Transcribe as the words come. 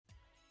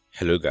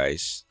Hello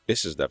guys,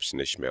 this is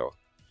Dabson Ishmael.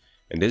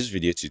 In this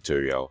video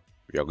tutorial,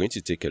 we are going to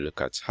take a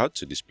look at how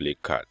to display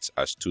cards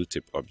as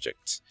tooltip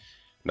objects.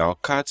 Now,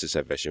 cards is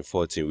a version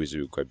 14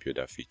 WYSIWYG Web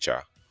Builder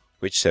feature,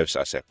 which serves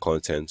as a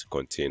content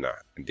container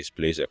and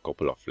displays a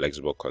couple of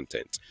flexible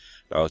content.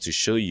 Now, to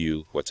show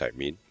you what I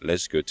mean,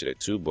 let's go to the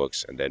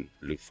toolbox and then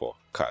look for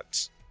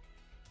cards.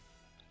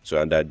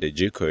 So under the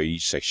jQuery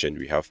section,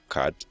 we have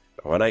card.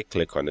 Now, when I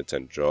click on it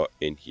and draw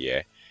in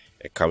here,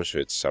 it comes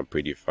with some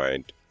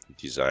predefined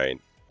design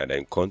and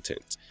then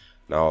content.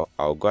 Now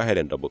I'll go ahead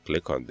and double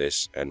click on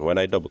this, and when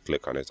I double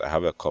click on it, I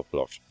have a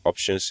couple of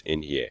options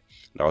in here.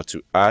 Now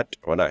to add,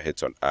 when I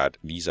hit on add,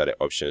 these are the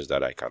options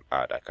that I can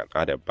add. I can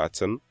add a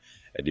button,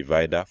 a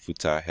divider,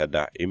 footer,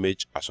 header,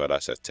 image, as well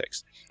as a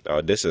text.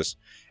 Now this is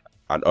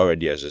an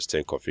already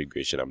existing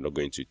configuration. I'm not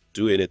going to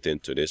do anything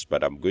to this,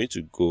 but I'm going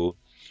to go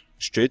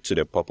straight to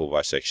the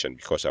popover section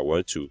because I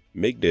want to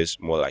make this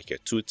more like a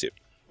tooltip.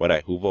 When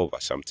I hover over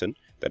something,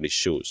 then it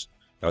shows.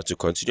 Now to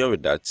continue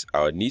with that,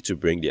 I will need to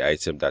bring the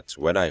item that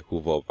when I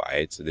hover over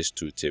it, this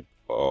tooltip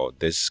or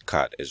this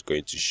card is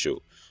going to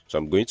show. So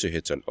I'm going to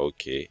hit on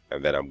OK,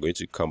 and then I'm going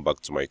to come back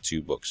to my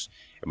toolbox.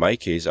 In my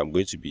case, I'm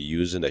going to be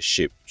using a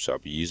shape. So I'll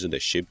be using the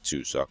shape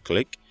tool. So I'll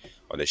click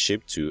on the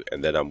shape tool,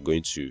 and then I'm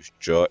going to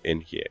draw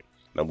in here.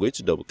 And I'm going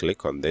to double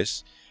click on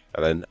this,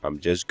 and then I'm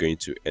just going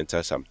to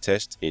enter some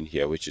text in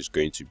here, which is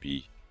going to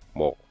be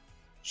more.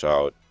 So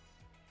I'll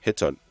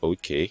hit on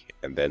OK,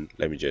 and then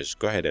let me just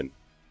go ahead and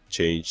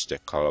change the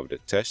color of the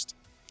text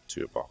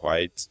to about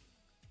white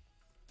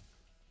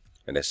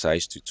and the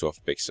size to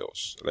 12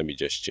 pixels. Let me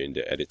just change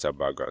the editor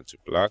background to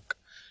black,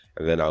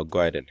 and then I'll go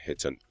ahead and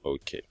hit on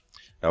OK.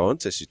 Now I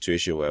want a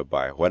situation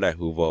whereby when I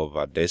hover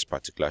over this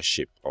particular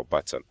shape or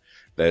button,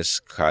 this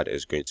card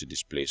is going to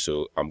display.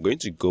 So I'm going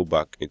to go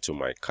back into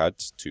my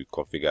cards to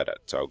configure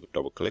that. So I'll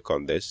double click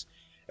on this,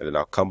 and then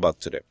I'll come back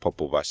to the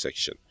popover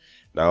section.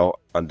 Now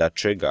under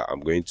trigger, I'm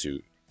going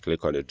to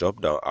click on the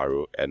drop down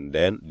arrow, and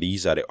then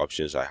these are the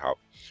options I have.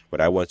 When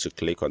I want to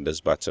click on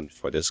this button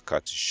for this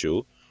card to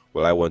show,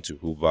 will I want to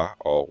hover,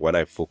 or when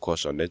I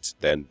focus on it,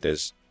 then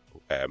this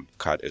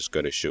card is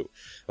going to show.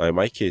 Now in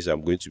my case,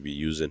 I'm going to be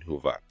using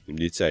hover.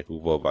 Immediately I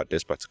hover over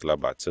this particular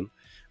button,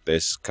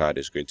 this card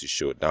is going to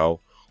show.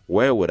 Now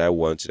where would I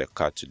want the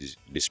card to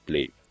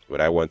display?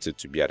 Would I want it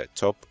to be at the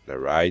top, the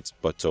right,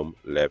 bottom,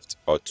 left,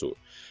 auto?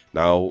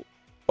 Now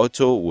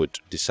auto would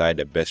decide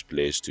the best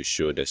place to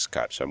show this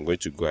card, so I'm going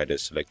to go ahead and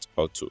select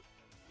auto.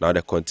 Now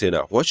the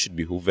container, what should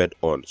be hovered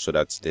on so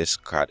that this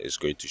card is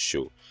going to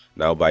show?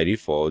 Now by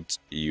default,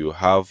 you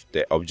have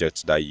the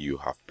object that you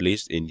have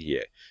placed in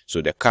here,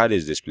 so the card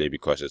is displayed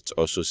because it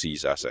also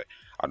sees as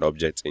an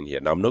object in here.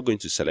 Now I'm not going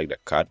to select the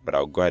card, but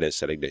I'll go ahead and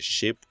select the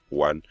shape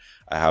one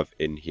I have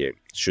in here.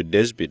 Should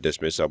this be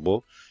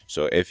dismissible?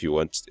 So if you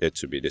want it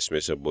to be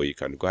dismissible, you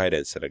can go ahead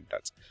and select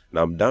that.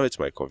 Now I'm done with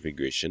my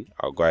configuration.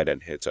 I'll go ahead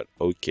and hit on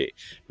OK.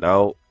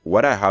 Now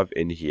what I have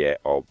in here,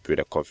 or with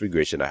the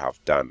configuration I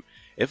have done,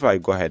 if I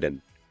go ahead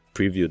and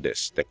preview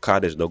this, the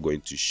card is not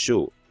going to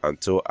show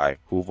until I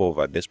hover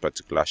over this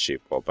particular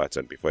shape or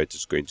button before it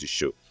is going to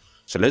show.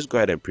 So let's go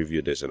ahead and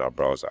preview this in our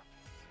browser.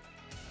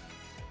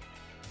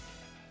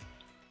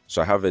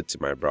 So I have it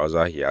in my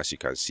browser here. As you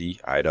can see,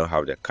 I don't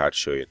have the card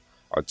showing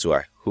until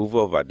I hover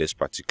over this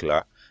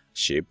particular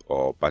shape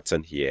or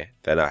button here,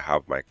 then I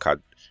have my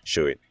card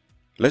showing.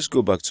 Let's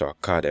go back to our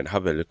card and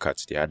have a look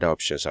at the other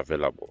options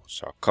available.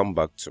 So I'll come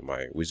back to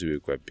my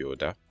WYSIWYG Web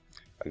Builder,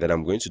 and then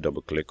I'm going to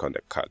double click on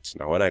the cards.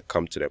 Now when I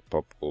come to the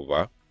pop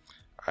over,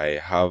 I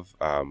have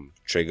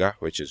trigger,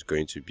 which is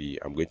going to be,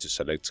 I'm going to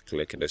select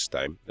click this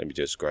time. Let me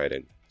just go ahead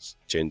and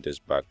change this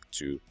back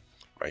to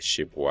my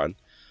shape one.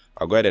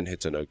 I'll go ahead and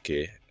hit on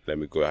OK. Let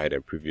me go ahead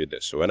and preview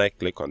this. So when I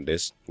click on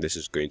this, this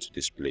is going to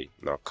display.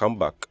 Now come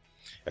back,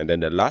 and then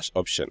the last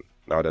option.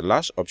 Now the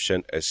last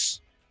option is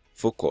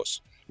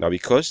focus. Now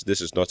because this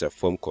is not a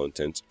form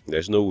content,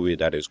 there's no way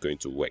that is going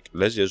to work.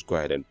 Let's just go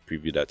ahead and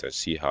preview that and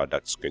see how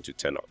that's going to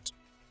turn out.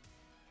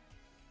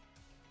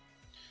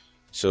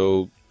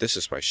 So this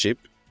is my shape.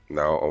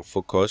 Now on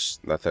focus,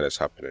 nothing is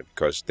happening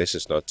because this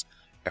is not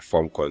a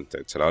form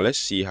content. So now let's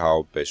see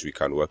how best we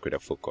can work with a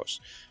focus.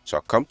 So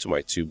I'll come to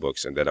my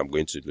toolbox, and then I'm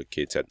going to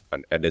locate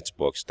an edit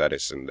box that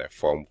is in the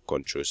form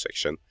control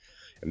section,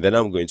 and then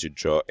I'm going to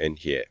draw in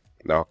here.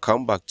 Now I'll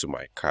come back to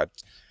my card,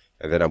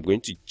 and then I'm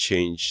going to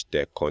change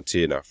the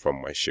container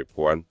from my shape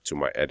one to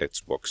my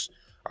edit box.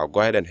 I'll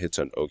go ahead and hit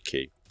on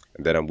OK,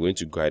 and then I'm going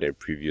to go ahead and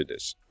preview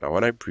this. Now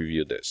when I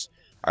preview this,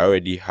 I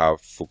already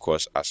have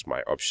focus as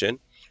my option.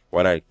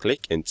 When I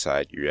click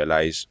inside, you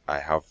realize I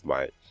have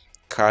my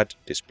card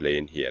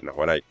displaying here. Now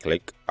when I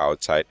click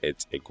outside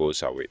it, it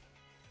goes away.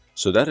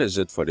 So that is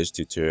it for this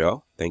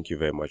tutorial. Thank you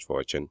very much for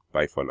watching.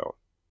 Bye for now.